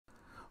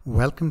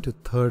Welcome to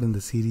third in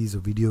the series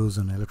of videos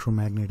on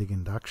electromagnetic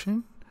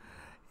induction.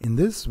 In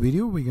this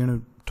video, we're going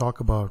to talk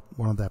about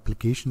one of the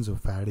applications of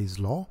Faraday's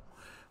law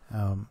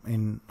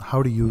in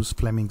how to use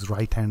Fleming's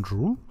right-hand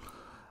rule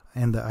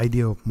and the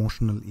idea of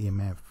motional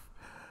EMF.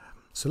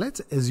 So let's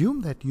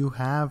assume that you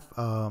have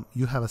a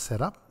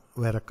setup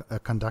where a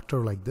conductor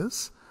like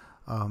this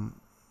in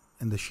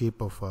the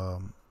shape of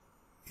a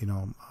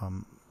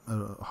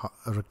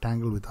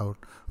rectangle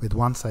with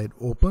one side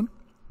open,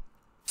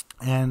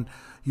 and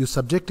you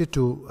subject it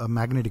to a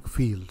magnetic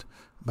field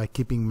by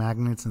keeping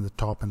magnets in the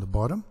top and the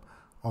bottom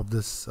of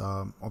this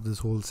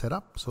whole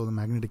setup. So the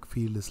magnetic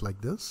field is like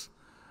this.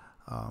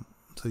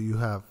 So you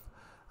have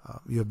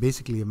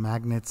basically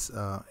magnets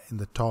in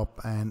the top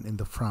and in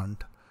the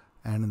front,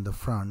 and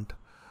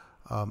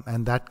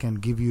that can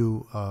give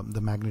you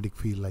the magnetic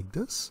field like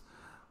this.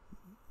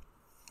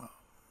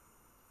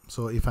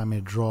 So if I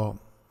may try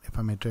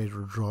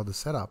to draw the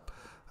setup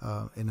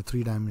in a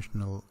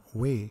three-dimensional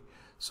way.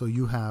 So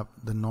you have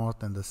the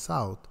north and the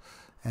south,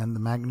 and the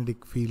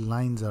magnetic field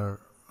lines you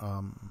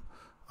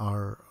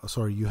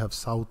have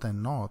south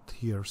and north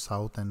here,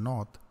 south and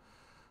north.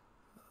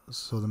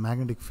 So the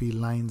magnetic field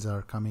lines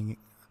are coming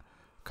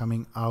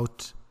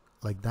out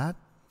like that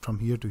from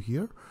here to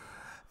here,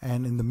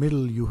 and in the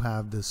middle you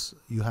have this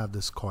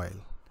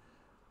coil.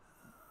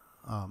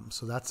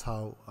 So that's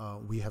how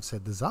we have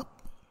set this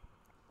up.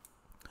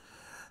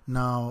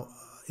 Now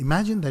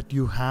imagine that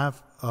you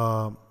have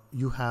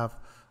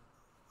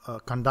a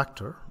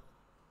conductor.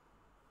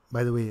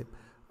 By the way,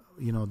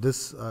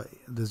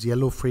 this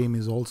yellow frame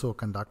is also a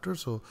conductor.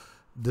 So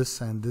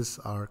this and this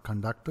are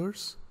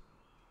conductors,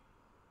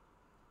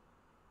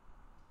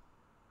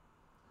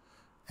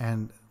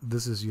 and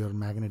this is your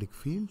magnetic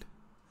field,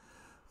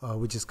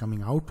 which is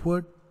coming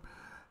outward.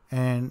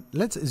 And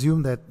let's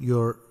assume that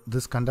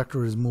this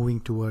conductor is moving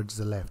towards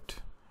the left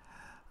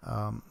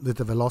with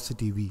a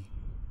velocity v.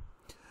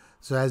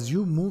 So as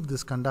you move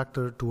this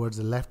conductor towards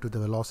the left with a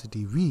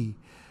velocity v,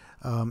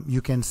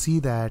 you can see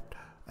that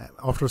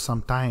after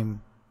some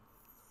time,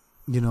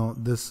 we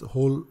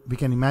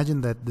can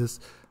imagine that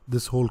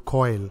this whole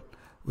coil,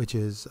 which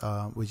is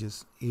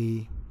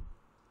A,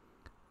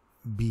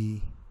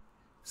 B,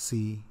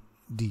 C,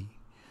 D.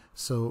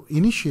 So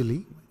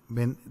initially,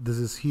 when this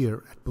is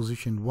here at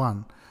position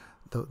 1,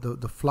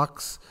 the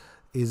flux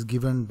is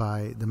given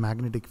by the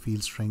magnetic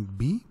field strength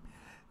B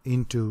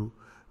into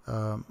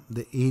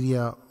the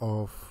area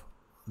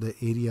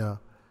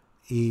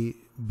A,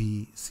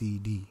 B, C,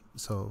 D.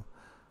 So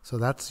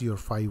that's your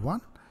phi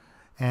 1,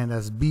 and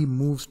as B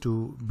moves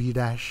to B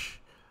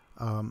dash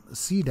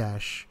C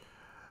dash,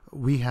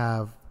 we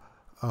have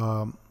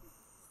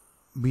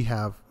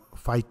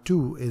phi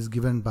 2 is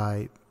given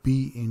by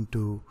B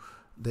into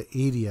the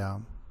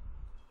area,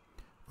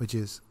 which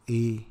is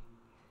A,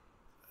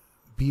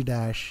 B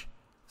dash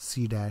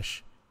C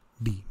dash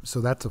D.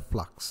 So that's a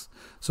flux.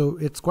 So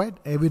it's quite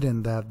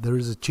evident that there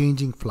is a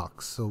changing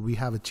flux. So we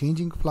have a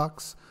changing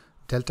flux,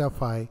 delta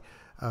phi.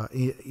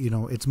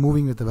 It's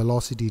moving with the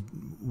velocity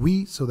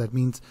v, so that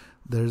means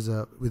there's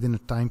within a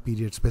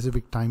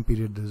specific time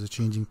period, there's a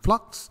changing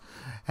flux,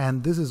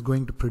 and this is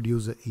going to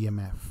produce an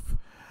EMF.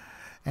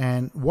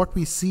 And what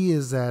we see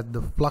is that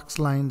the flux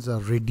lines are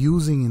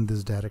reducing in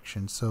this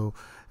direction. So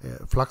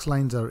flux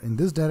lines are in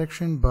this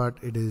direction, but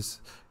it's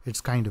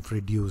kind of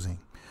reducing.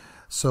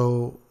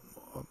 So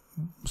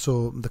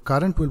the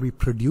current will be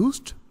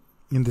produced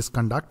in this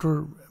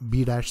conductor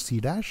B dash C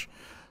dash,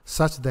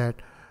 such that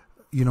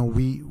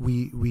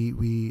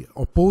we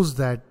oppose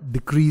that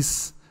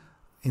decrease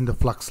in the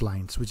flux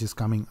lines which is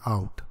coming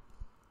out.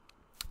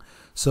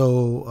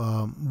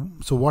 So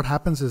what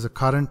happens is a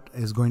current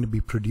is going to be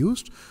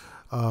produced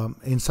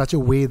in such a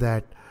way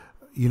that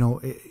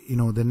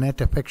the net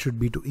effect should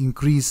be to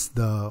increase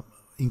the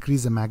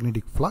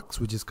magnetic flux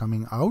which is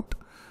coming out.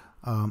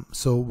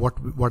 So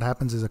what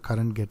happens is a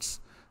current gets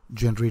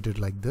generated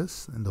like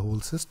this in the whole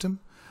system,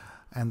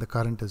 and the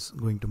current is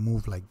going to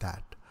move like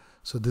that.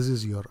 So this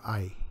is your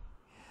I.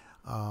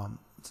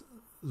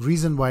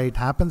 Reason why it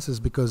happens is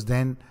because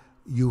then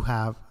you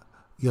have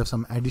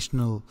some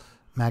additional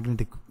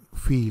magnetic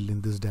field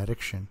in this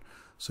direction.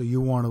 So you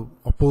want to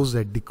oppose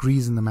that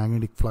decrease in the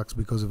magnetic flux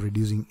because of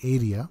reducing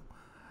area,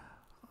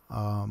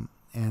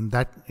 and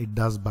that it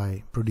does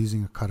by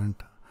producing a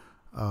current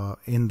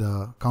in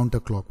the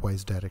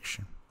counterclockwise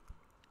direction.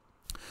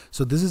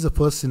 So this is the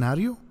first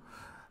scenario.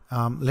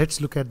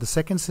 Let's look at the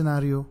second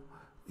scenario.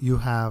 You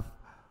have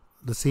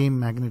the same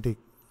magnetic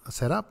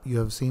setup, you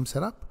have the same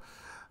setup,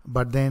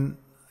 but then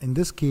in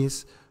this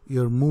case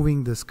you're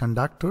moving this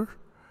conductor.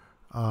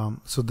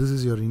 So this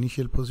is your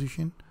initial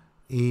position,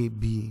 A,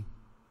 B,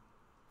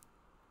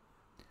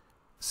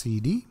 C,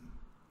 D,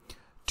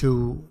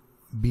 to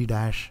B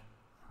dash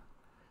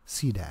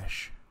C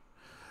dash.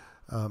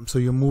 So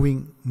you're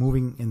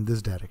moving in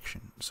this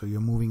direction. So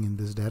you're moving in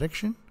this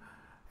direction,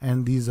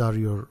 and these are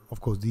your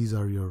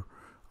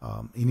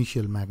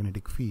initial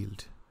magnetic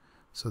field.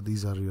 So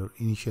these are your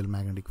initial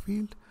magnetic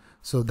field.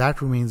 So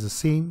that remains the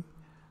same,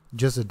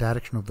 just the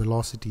direction of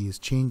velocity is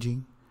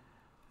changing.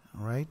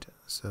 All right.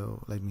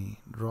 So let me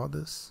draw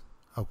this.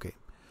 Okay.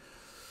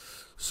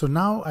 So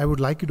now I would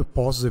like you to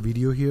pause the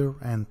video here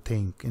and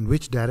think in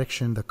which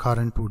direction the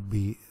current would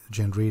be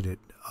generated,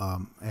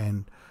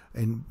 and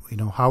you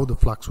know how the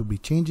flux would be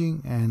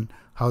changing and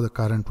how the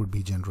current would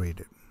be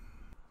generated.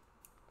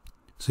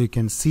 So you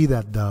can see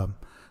that the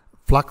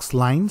flux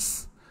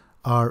lines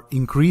are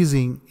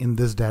increasing in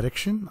this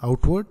direction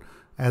outward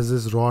as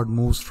this rod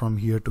moves from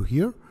here to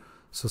here.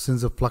 So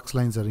since the flux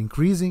lines are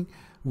increasing,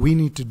 we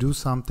need to do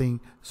something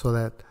so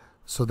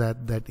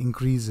that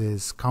increase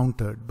is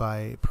countered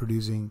by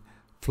producing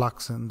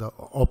flux in the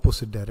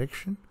opposite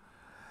direction.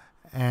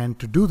 And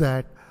to do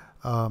that,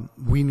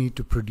 we need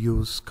to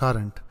produce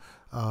current,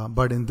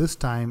 but in this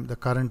time the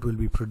current will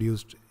be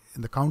produced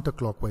in the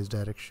counterclockwise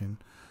direction,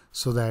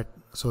 so that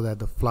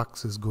the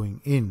flux is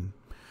going in.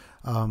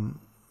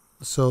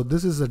 So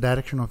this is the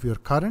direction of your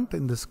current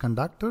in this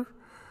conductor,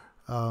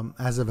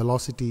 as the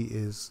velocity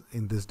is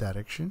in this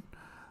direction,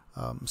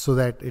 so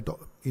that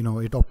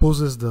it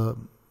opposes the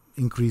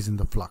increase in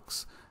the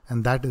flux,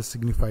 and that is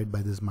signified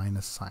by this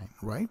minus sign,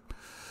 right?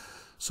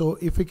 So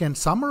if we can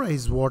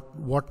summarize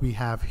what we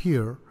have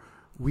here,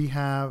 we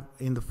have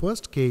in the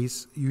first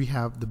case you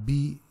have the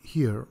B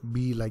here,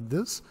 B like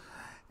this,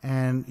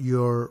 and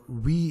your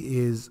V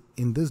is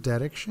in this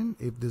direction.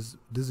 If this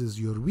is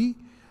your V,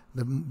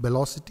 the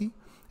velocity,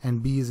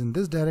 and B is in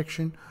this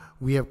direction,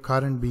 we have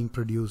current being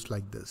produced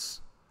like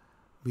this.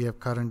 We have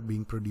current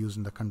being produced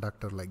in the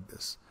conductor like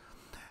this.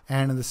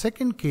 And in the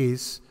second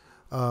case,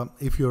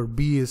 if your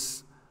B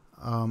is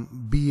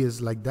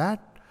like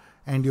that,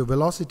 and your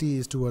velocity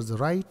is towards the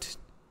right,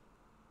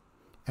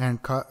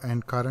 and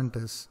current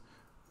is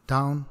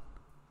down,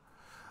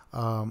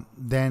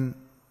 then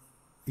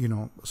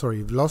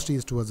velocity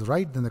is towards the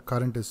right, then the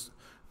current is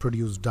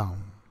produced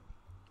down.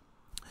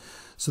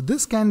 So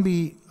this can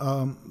be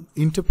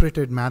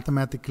interpreted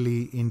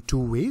mathematically in two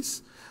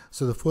ways.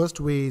 So the first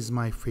way is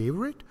my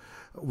favorite.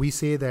 We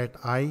say that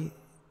I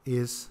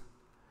is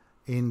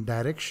in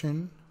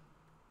direction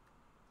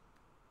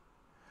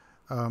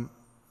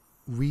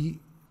V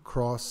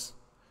cross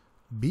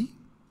B.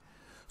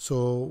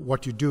 So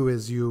what you do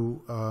is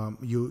you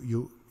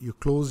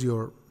close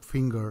your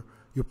finger,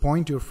 you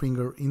point your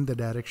finger in the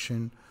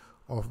direction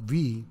of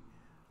V,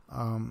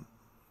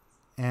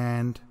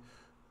 and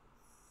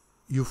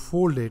you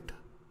fold it.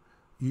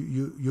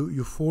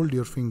 You fold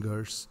your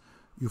fingers.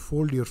 You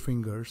fold your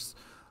fingers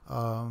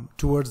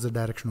towards the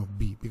direction of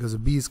B, because the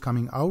B is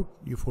coming out.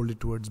 You fold it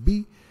towards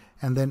B,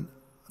 and then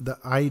the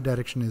I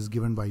direction is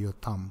given by your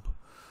thumb.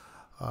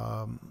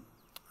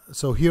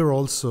 So here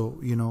also,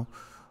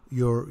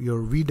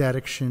 your V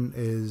direction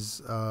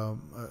is your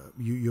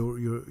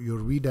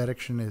V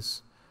direction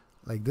is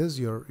like this.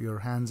 Your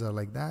hands are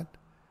like that,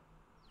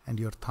 and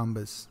your thumb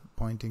is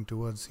pointing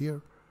towards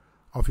here,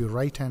 of your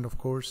right hand, of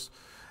course.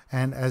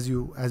 And as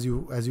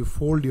you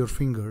fold your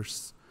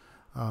fingers,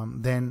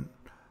 then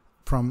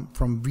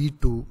from V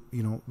to,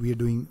 we are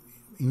doing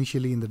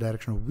initially in the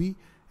direction of V,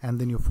 and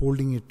then you're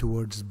folding it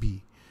towards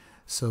B.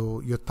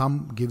 So your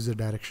thumb gives the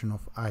direction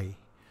of I.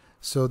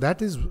 So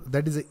that is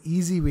an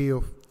easy way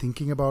of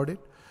thinking about it.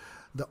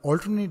 The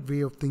alternate way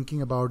of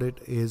thinking about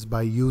it is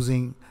by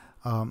using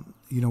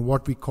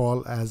what we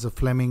call as a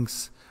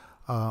Fleming's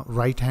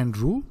right-hand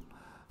rule.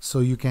 So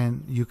you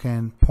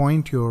can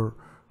point your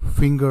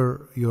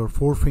finger, your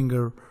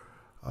forefinger,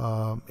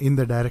 in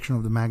the direction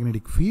of the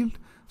magnetic field.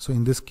 So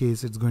in this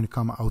case, it's going to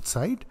come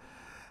outside,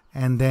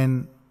 and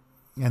then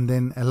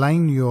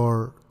align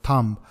your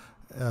thumb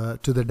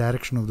to the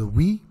direction of the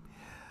V,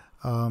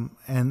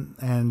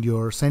 and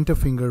your center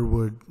finger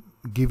would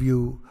give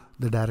you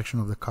the direction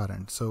of the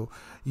current. So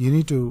you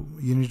need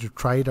to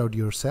try it out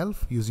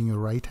yourself using your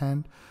right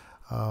hand,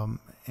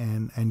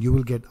 and you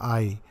will get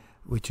I,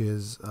 which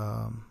is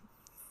the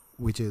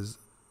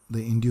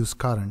induced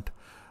current.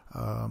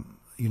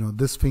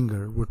 This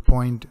finger would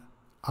point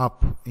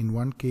up in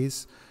one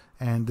case,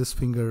 and this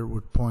finger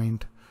would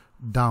point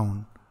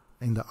down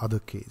in the other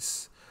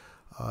case.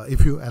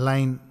 If you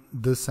align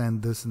this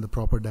and this in the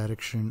proper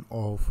direction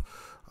of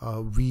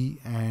V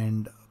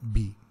and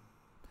B.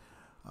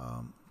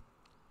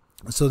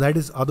 So that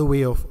is other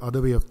way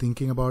of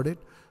thinking about it.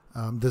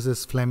 This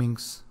is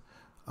Fleming's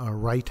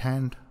right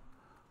hand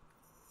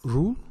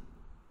rule.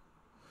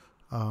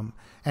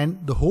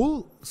 And the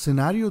whole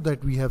scenario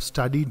that we have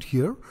studied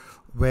here,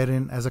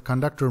 wherein as a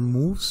conductor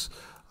moves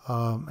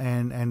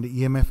and the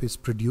EMF is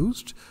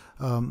produced,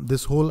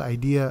 this whole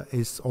idea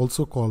is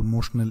also called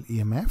motional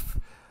EMF.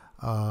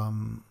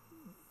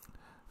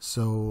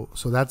 So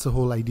that's the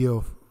whole idea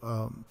of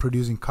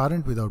producing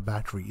current without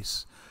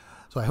batteries.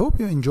 So I hope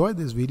you enjoyed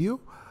this video.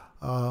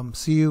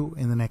 See you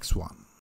in the next one.